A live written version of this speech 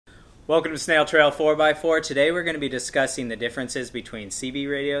Welcome to Snail Trail 4x4. Today we're going to be discussing the differences between CB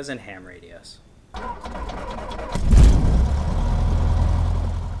radios and ham radios. Hey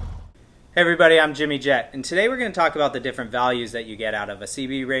everybody, I'm Jimmy Jett, and today we're going to talk about the different values that you get out of a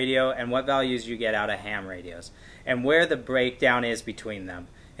CB radio and what values you get out of ham radios, and where the breakdown is between them.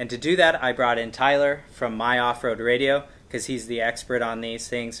 And to do that, I brought in Tyler from My Off-Road Radio, because he's the expert on these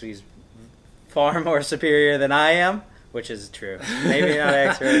things. He's far more superior than I am, which is true. Maybe not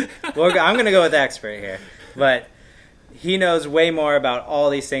expert. I'm going to go with expert here. But he knows way more about all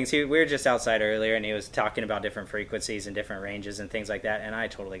these things. We were just outside earlier, and he was talking about different frequencies and different ranges and things like that, and I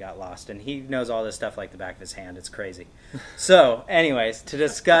totally got lost. And he knows all this stuff like the back of his hand. It's crazy. So, anyways, to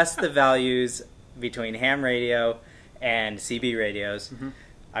discuss the values between ham radio and CB radios,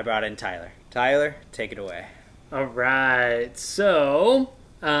 I brought in Tyler. Tyler, take it away. All right. So,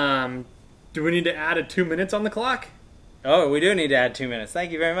 do we need to add 2 minutes on the clock? Oh, we do need to add 2 minutes.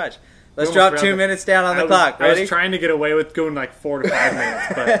 Thank you very much. Let's drop 2 minutes down on the clock. Ready? I was trying to get away with going like 4 to 5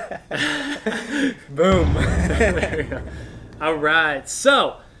 minutes, but boom. There we go. All right.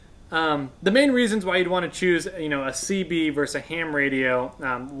 So, the main reasons why you'd want to choose, a CB versus a ham radio,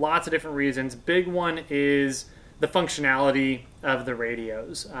 lots of different reasons. Big one is the functionality of the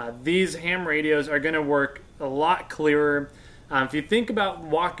radios. These ham radios are going to work a lot clearer. If you think about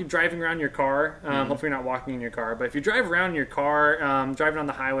driving around your car, hopefully you're not walking in your car, but if you drive around in your car, driving on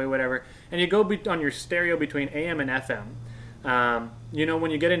the highway, whatever, and you go on your stereo between AM and FM,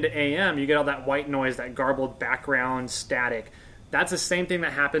 when you get into AM, you get all that white noise, that garbled background static. That's the same thing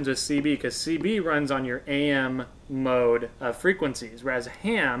that happens with CB, because CB runs on your AM mode of frequencies, whereas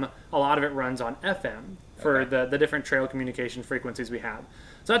ham, a lot of it runs on FM for the different trail communication frequencies we have.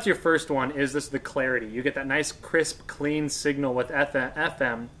 So that's your first one, is the clarity. You get that nice, crisp, clean signal with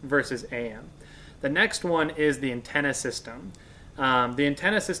FM versus AM. The next one is the antenna system. The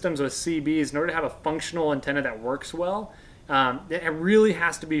antenna systems with CBs, in order to have a functional antenna that works well, it really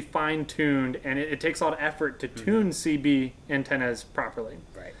has to be fine-tuned, and it takes a lot of effort to tune CB antennas properly.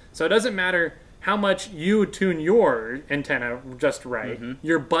 Right. So it doesn't matter how much you tune your antenna just right.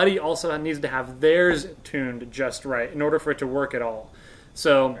 Your buddy also needs to have theirs tuned just right in order for it to work at all.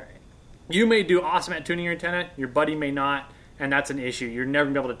 So you may do awesome at tuning your antenna, your buddy may not, and that's an issue. You're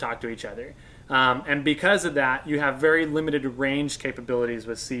never going to be able to talk to each other. And because of that, you have very limited range capabilities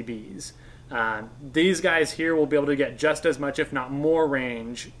with CBs. These guys here will be able to get just as much, if not more,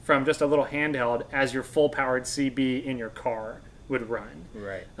 range from just a little handheld as your full-powered CB in your car would run.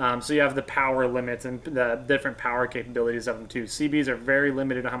 Right. So you have the power limits and the different power capabilities of them too. CBs are very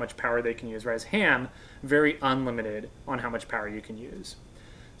limited on how much power they can use, whereas ham, very unlimited on how much power you can use.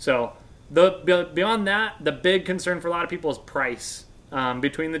 So beyond that, the big concern for a lot of people is price.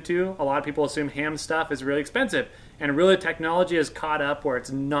 Between the two, a lot of people assume ham stuff is really expensive, and really technology has caught up where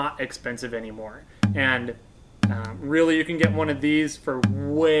it's not expensive anymore. And really, you can get one of these for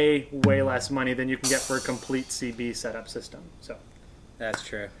way, way less money than you can get for a complete CB setup system. So that's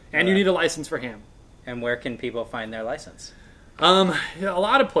true. And you need a license for ham. And where can people find their license? A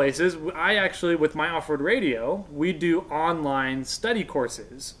lot of places. I actually, with My Off-Road Radio, we do online study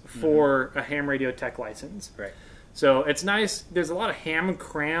courses for a ham radio tech license. Right. So it's nice. There's a lot of ham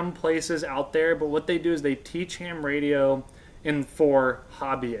cram places out there, but what they do is they teach ham radio for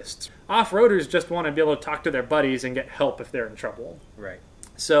hobbyists. Off-roaders just want to be able to talk to their buddies and get help if they're in trouble. Right.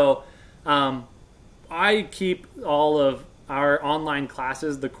 So I keep all of our online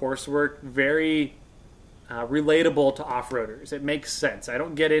classes, the coursework, very relatable to off-roaders. It makes sense. I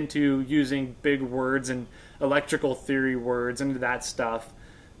don't get into using big words and electrical theory words and that stuff.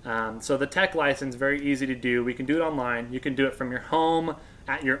 So the tech license, very easy to do. We can do it online. You can do it from your home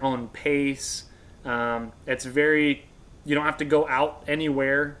at your own pace. It's very... You don't have to go out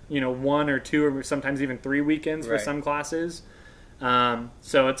anywhere, 1 or 2 or sometimes even 3 weekends for some classes.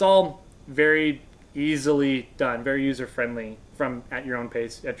 So it's all very easily done, very user-friendly at your own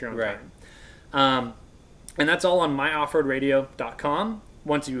pace, at your own time. And that's all on myoffroadradio.com.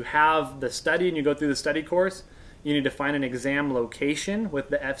 Once you have the study and you go through the study course, you need to find an exam location with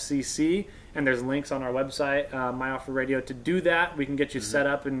the FCC, and there's links on our website, My Off-Road Radio, to do that. We can get you set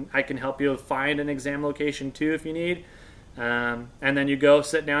up, and I can help you find an exam location too if you need. And then you go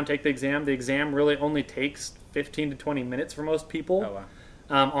sit down, take the exam. The exam really only takes 15 to 20 minutes for most people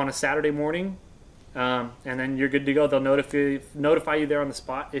on a Saturday morning. And then you're good to go. They'll notify you there on the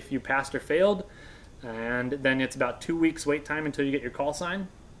spot if you passed or failed. And then it's about 2 weeks wait time until you get your call sign.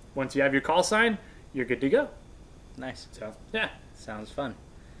 Once you have your call sign, you're good to go. Nice. So, yeah. Sounds fun.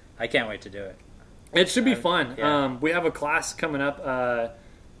 I can't wait to do it. It should be fun. Yeah. We have a class coming up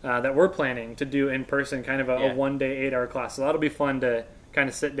that we're planning to do in person, kind of a 1-day, 8-hour class. So that'll be fun to kind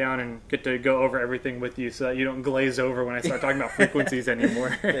of sit down and get to go over everything with you so that you don't glaze over when I start talking about frequencies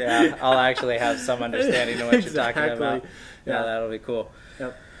anymore. Yeah, I'll actually have some understanding of what you're talking about. Yeah, that'll be cool.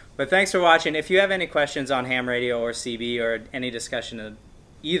 Yep. But thanks for watching. If you have any questions on ham radio or CB or any discussion of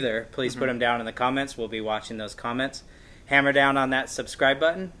either, please put them down in the comments. We'll be watching those comments. Hammer down on that subscribe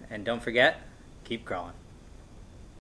button, and don't forget, keep crawling.